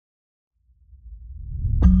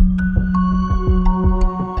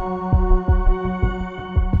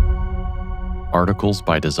Articles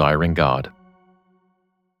by Desiring God.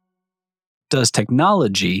 Does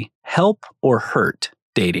technology help or hurt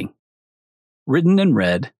dating? Written and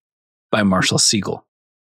read by Marshall Siegel.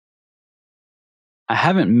 I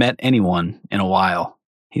haven't met anyone in a while,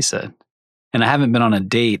 he said, and I haven't been on a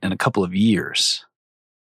date in a couple of years.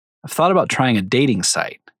 I've thought about trying a dating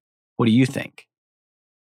site. What do you think?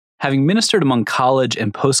 Having ministered among college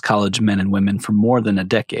and post-college men and women for more than a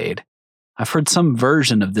decade, I've heard some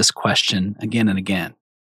version of this question again and again.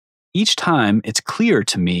 Each time, it's clear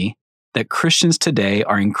to me that Christians today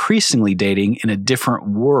are increasingly dating in a different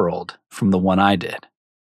world from the one I did.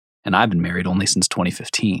 And I've been married only since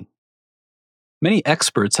 2015. Many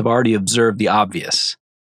experts have already observed the obvious.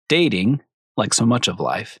 Dating, like so much of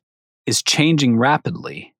life, is changing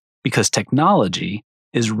rapidly because technology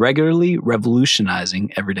is regularly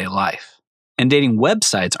revolutionizing everyday life. And dating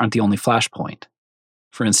websites aren't the only flashpoint.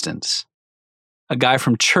 For instance, a guy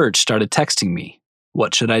from church started texting me,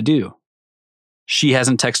 "What should I do?" She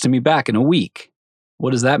hasn't texted me back in a week.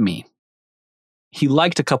 What does that mean? He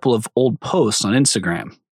liked a couple of old posts on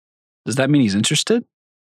Instagram. Does that mean he's interested?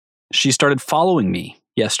 She started following me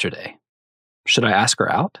yesterday. Should I ask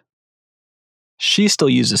her out? She still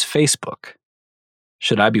uses Facebook.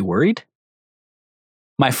 Should I be worried?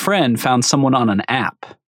 My friend found someone on an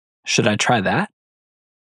app. Should I try that?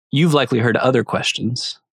 You've likely heard other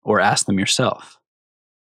questions, or asked them yourself.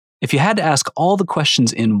 If you had to ask all the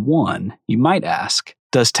questions in one, you might ask,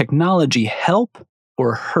 does technology help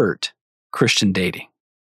or hurt Christian dating?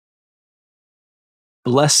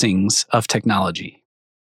 Blessings of technology.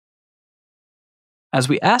 As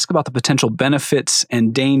we ask about the potential benefits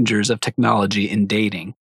and dangers of technology in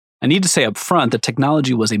dating, I need to say up front that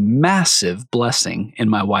technology was a massive blessing in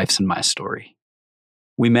my wife's and my story.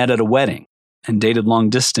 We met at a wedding and dated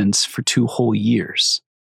long distance for 2 whole years.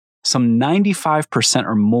 Some 95%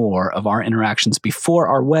 or more of our interactions before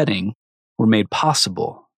our wedding were made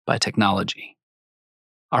possible by technology.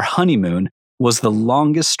 Our honeymoon was the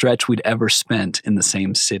longest stretch we'd ever spent in the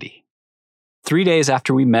same city. 3 days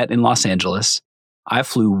after we met in Los Angeles, I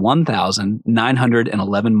flew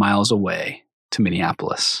 1,911 miles away to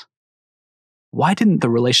Minneapolis. Why didn't the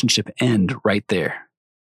relationship end right there?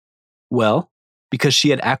 Well, because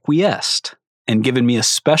she had acquiesced and given me a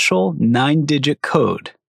special 9-digit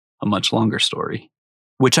code, a much longer story,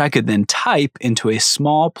 which I could then type into a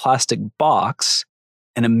small plastic box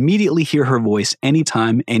and immediately hear her voice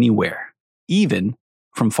anytime, anywhere, even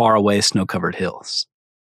from faraway snow-covered hills.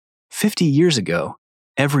 50 years ago,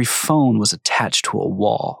 every phone was attached to a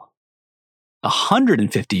wall.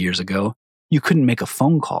 150 years ago, you couldn't make a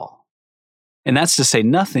phone call. And that's to say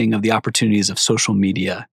nothing of the opportunities of social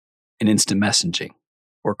media and instant messaging,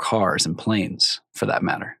 or cars and planes, for that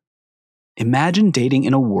matter. Imagine dating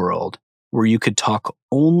in a world where you could talk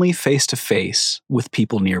only face-to-face with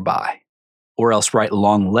people nearby, or else write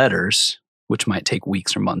long letters, which might take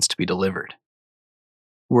weeks or months to be delivered.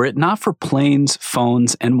 Were it not for planes,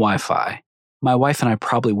 phones, and Wi-Fi, my wife and I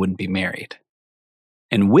probably wouldn't be married.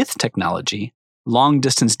 And with technology,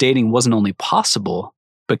 long-distance dating wasn't only possible,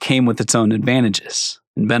 but came with its own advantages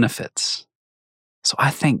and benefits. So I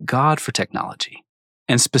thank God for technology,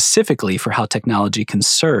 and specifically for how technology can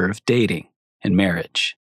serve dating and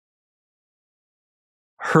marriage.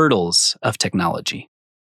 Hurdles of technology.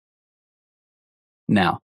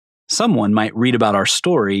 Now, someone might read about our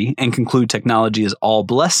story and conclude technology is all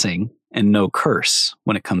blessing and no curse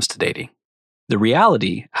when it comes to dating. The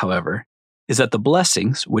reality, however, is that the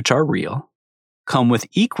blessings, which are real, come with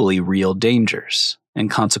equally real dangers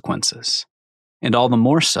and consequences, and all the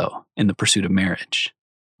more so in the pursuit of marriage.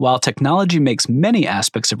 While technology makes many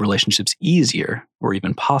aspects of relationships easier or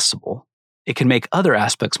even possible, it can make other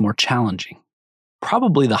aspects more challenging.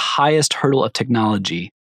 Probably the highest hurdle of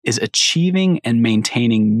technology is achieving and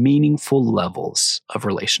maintaining meaningful levels of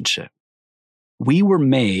relationship. We were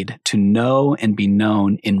made to know and be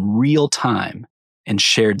known in real time and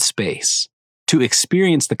shared space, to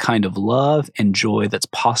experience the kind of love and joy that's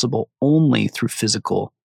possible only through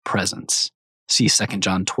physical presence. See 2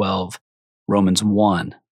 John 12, Romans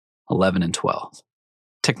 1, 11 and 12.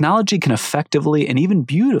 Technology can effectively and even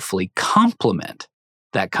beautifully complement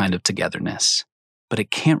that kind of togetherness, but it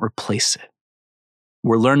can't replace it.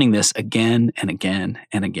 We're learning this again and again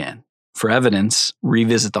and again. For evidence,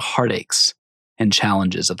 revisit the heartaches and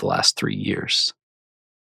challenges of the last 3 years.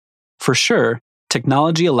 For sure,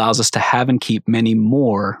 technology allows us to have and keep many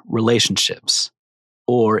more relationships,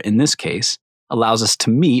 or in this case, allows us to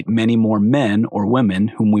meet many more men or women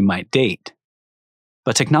whom we might date.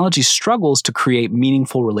 But technology struggles to create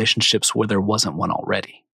meaningful relationships where there wasn't one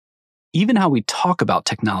already. Even how we talk about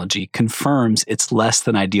technology confirms its less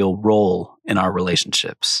than ideal role in our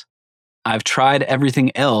relationships. I've tried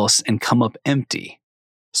everything else and come up empty,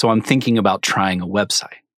 so I'm thinking about trying a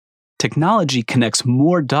website. Technology connects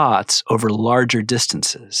more dots over larger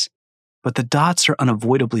distances, but the dots are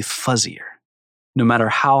unavoidably fuzzier, no matter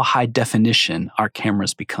how high definition our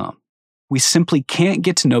cameras become. We simply can't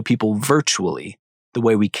get to know people virtually the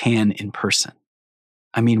way we can in person.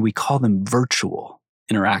 I mean, we call them virtual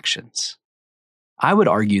interactions. I would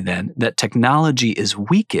argue then that technology is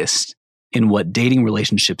weakest in what dating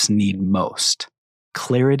relationships need most: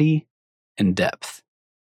 clarity and depth.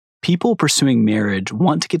 People pursuing marriage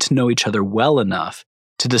want to get to know each other well enough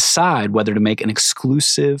to decide whether to make an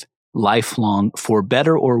exclusive, lifelong, for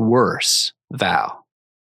better or worse vow.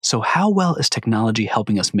 So how well is technology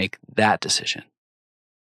helping us make that decision?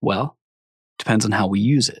 Well, depends on how we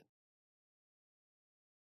use it.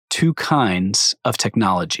 Two kinds of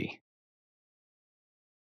technology.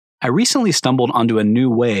 I recently stumbled onto a new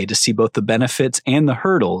way to see both the benefits and the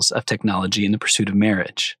hurdles of technology in the pursuit of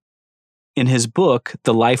marriage. In his book,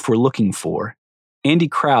 The Life We're Looking For, Andy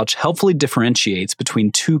Crouch helpfully differentiates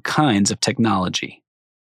between two kinds of technology: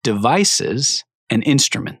 devices and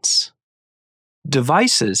instruments.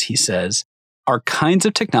 Devices, he says, are kinds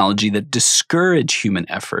of technology that discourage human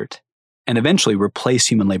effort and eventually replace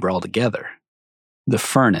human labor altogether. The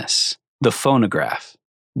furnace, the phonograph,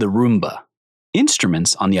 the Roomba.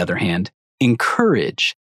 Instruments, on the other hand,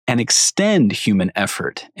 encourage and extend human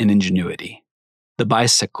effort and ingenuity. The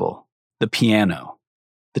bicycle, the piano,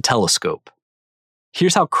 the telescope.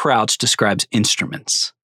 Here's how Crouch describes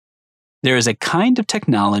instruments. There is a kind of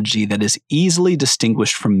technology that is easily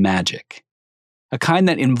distinguished from magic, a kind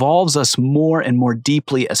that involves us more and more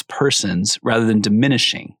deeply as persons rather than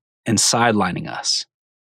diminishing and sidelining us.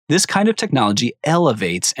 This kind of technology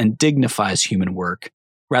elevates and dignifies human work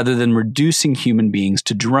rather than reducing human beings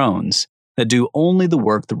to drones that do only the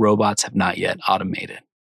work the robots have not yet automated.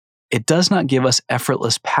 It does not give us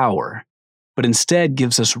effortless power, but instead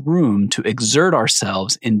gives us room to exert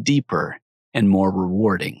ourselves in deeper and more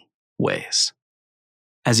rewarding ways.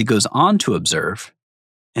 As he goes on to observe,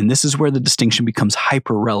 and this is where the distinction becomes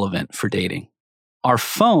hyper-relevant for dating, our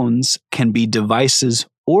phones can be devices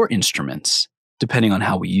or instruments, depending on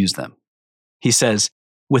how we use them. He says,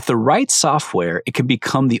 with the right software, it can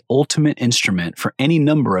become the ultimate instrument for any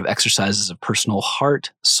number of exercises of personal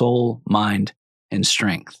heart, soul, mind, and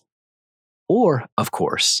strength. Or, of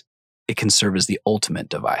course, it can serve as the ultimate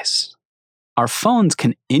device. Our phones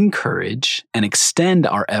can encourage and extend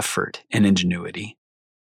our effort and ingenuity,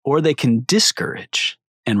 or they can discourage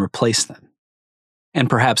and replace them. And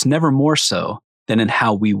perhaps never more so than in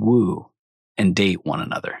how we woo and date one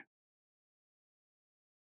another.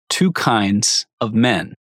 Two kinds of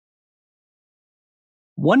men.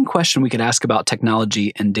 One question we could ask about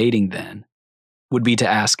technology and dating then would be to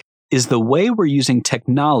ask, is the way we're using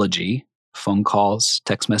technology, phone calls,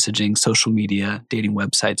 text messaging, social media, dating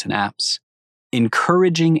websites and apps,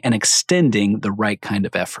 encouraging and extending the right kind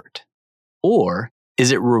of effort? Or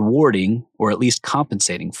is it rewarding, or at least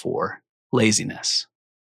compensating for, laziness?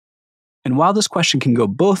 And while this question can go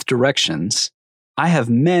both directions, I have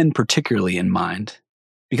men particularly in mind,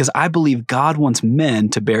 because I believe God wants men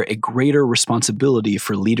to bear a greater responsibility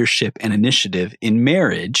for leadership and initiative in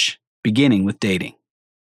marriage, beginning with dating.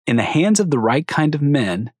 In the hands of the right kind of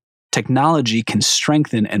men, technology can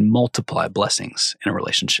strengthen and multiply blessings in a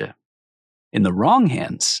relationship. In the wrong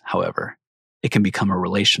hands, however, it can become a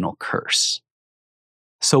relational curse.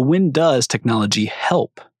 So when does technology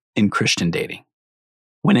help in Christian dating?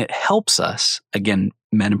 When it helps us, again,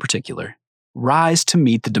 men in particular, rise to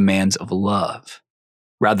meet the demands of love,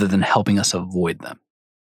 rather than helping us avoid them.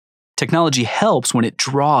 Technology helps when it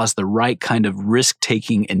draws the right kind of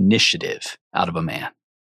risk-taking initiative out of a man.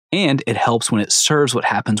 And it helps when it serves what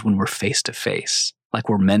happens when we're face-to-face, like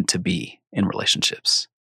we're meant to be in relationships.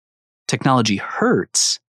 Technology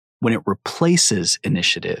hurts when it replaces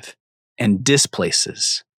initiative and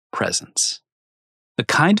displaces presence. The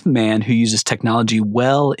kind of man who uses technology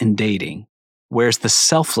well in dating wears the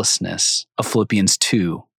selflessness of Philippians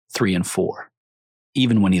 2, 3, and 4.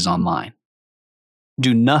 Even when he's online.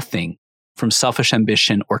 Do nothing from selfish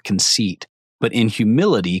ambition or conceit, but in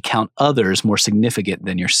humility count others more significant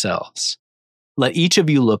than yourselves. Let each of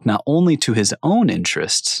you look not only to his own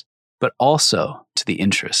interests, but also to the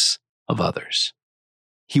interests of others.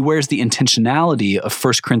 He wears the intentionality of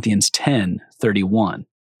 1 Corinthians 10:31.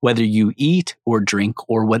 Whether you eat or drink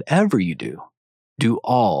or whatever you do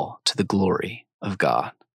all to the glory of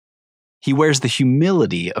God. He wears the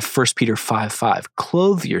humility of 1 Peter 5:5.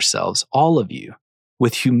 Clothe yourselves, all of you,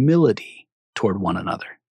 with humility toward one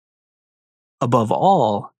another. Above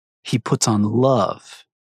all, he puts on love,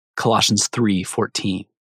 Colossians 3:14,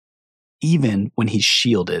 even when he's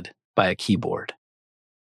shielded by a keyboard.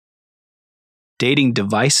 Dating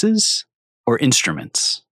devices or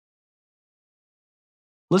instruments?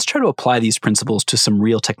 Let's try to apply these principles to some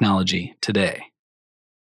real technology today.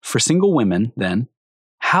 For single women, then,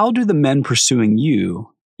 how do the men pursuing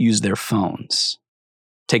you use their phones?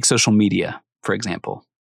 Take social media, for example.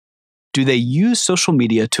 Do they use social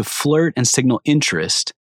media to flirt and signal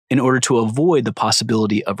interest in order to avoid the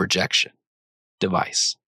possibility of rejection?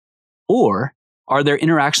 Device. Or are their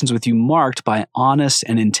interactions with you marked by honest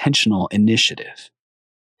and intentional initiative?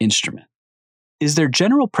 Instrument. Is their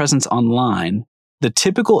general presence online the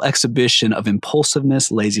typical exhibition of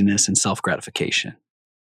impulsiveness, laziness, and self-gratification?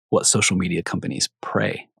 What social media companies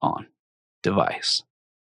prey on? Device.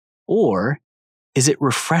 Or is it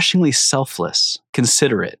refreshingly selfless,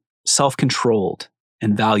 considerate, self-controlled,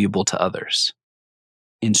 and valuable to others?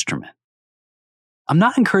 Instrument. I'm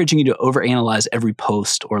not encouraging you to overanalyze every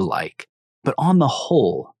post or like, but on the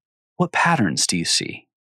whole, what patterns do you see?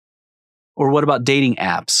 Or what about dating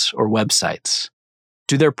apps or websites?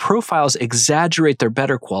 Do their profiles exaggerate their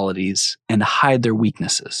better qualities and hide their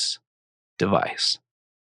weaknesses? Device.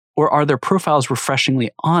 Or are their profiles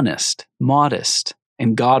refreshingly honest, modest,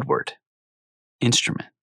 and Godward? Instrument.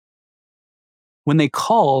 When they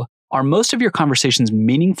call, are most of your conversations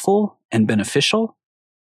meaningful and beneficial?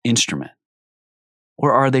 Instrument.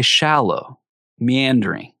 Or are they shallow,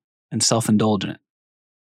 meandering, and self-indulgent?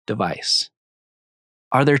 Device.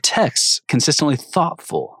 Are their texts consistently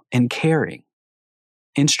thoughtful and caring?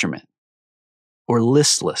 Instrument. Or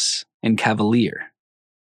listless and cavalier?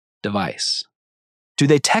 Device. Do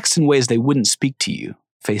they text in ways they wouldn't speak to you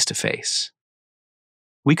face to face?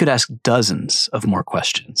 We could ask dozens of more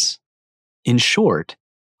questions. In short,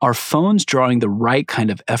 are phones drawing the right kind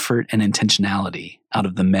of effort and intentionality out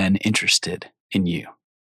of the men interested in you?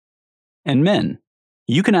 And men,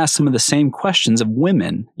 you can ask some of the same questions of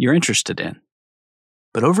women you're interested in.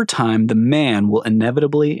 But over time, the man will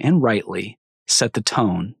inevitably and rightly set the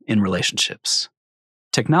tone in relationships.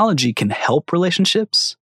 Technology can help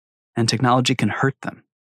relationships, and technology can hurt them.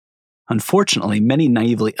 Unfortunately, many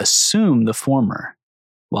naively assume the former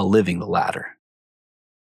while living the latter.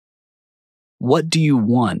 What do you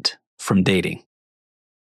want from dating?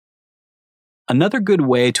 Another good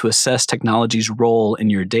way to assess technology's role in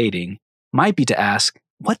your dating might be to ask,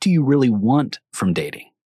 what do you really want from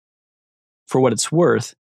dating? For what it's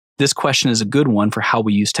worth, this question is a good one for how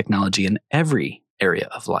we use technology in every area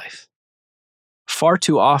of life. Far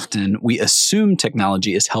too often, we assume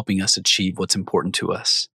technology is helping us achieve what's important to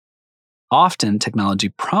us. Often, technology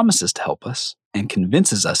promises to help us and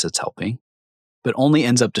convinces us it's helping, but only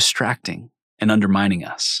ends up distracting and undermining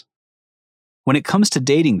us. When it comes to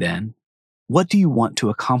dating, then, what do you want to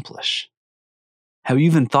accomplish? Have you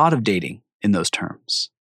even thought of dating in those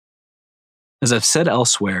terms? As I've said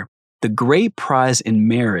elsewhere, the great prize in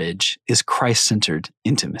marriage is Christ-centered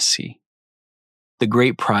intimacy. The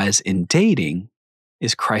great prize in dating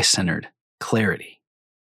is Christ-centered clarity.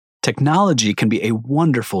 Technology can be a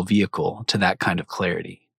wonderful vehicle to that kind of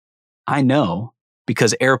clarity. I know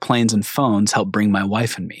because airplanes and phones help bring my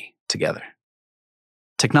wife and me together.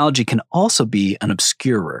 Technology can also be an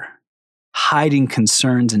obscurer, hiding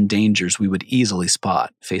concerns and dangers we would easily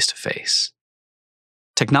spot face to face.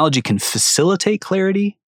 Technology can facilitate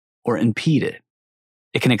clarity or impede it.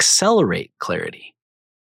 It can accelerate clarity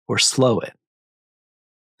or slow it.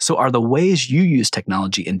 So are the ways you use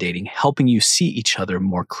technology in dating helping you see each other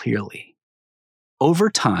more clearly?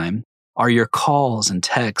 Over time, are your calls and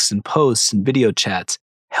texts and posts and video chats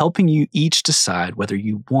helping you each decide whether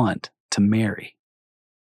you want to marry?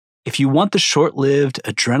 If you want the short-lived,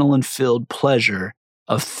 adrenaline-filled pleasure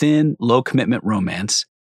of thin, low-commitment romance,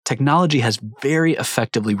 technology has very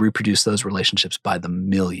effectively reproduced those relationships by the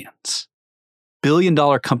millions.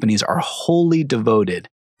 Billion-dollar companies are wholly devoted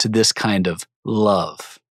to this kind of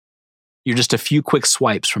love. You're just a few quick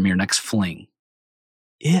swipes from your next fling.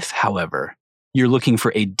 If, however, you're looking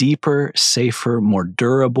for a deeper, safer, more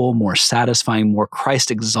durable, more satisfying, more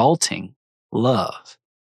Christ-exalting love,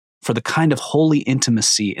 for the kind of holy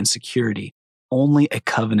intimacy and security only a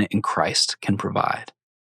covenant in Christ can provide.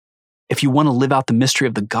 If you want to live out the mystery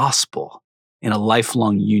of the gospel in a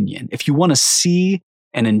lifelong union, if you want to see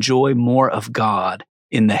and enjoy more of God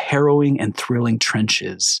in the harrowing and thrilling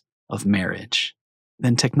trenches of marriage,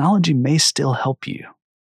 then technology may still help you,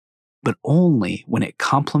 but only when it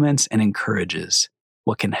complements and encourages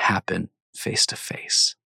what can happen face to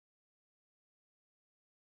face.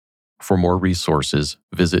 For more resources,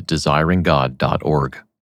 visit desiringgod.org.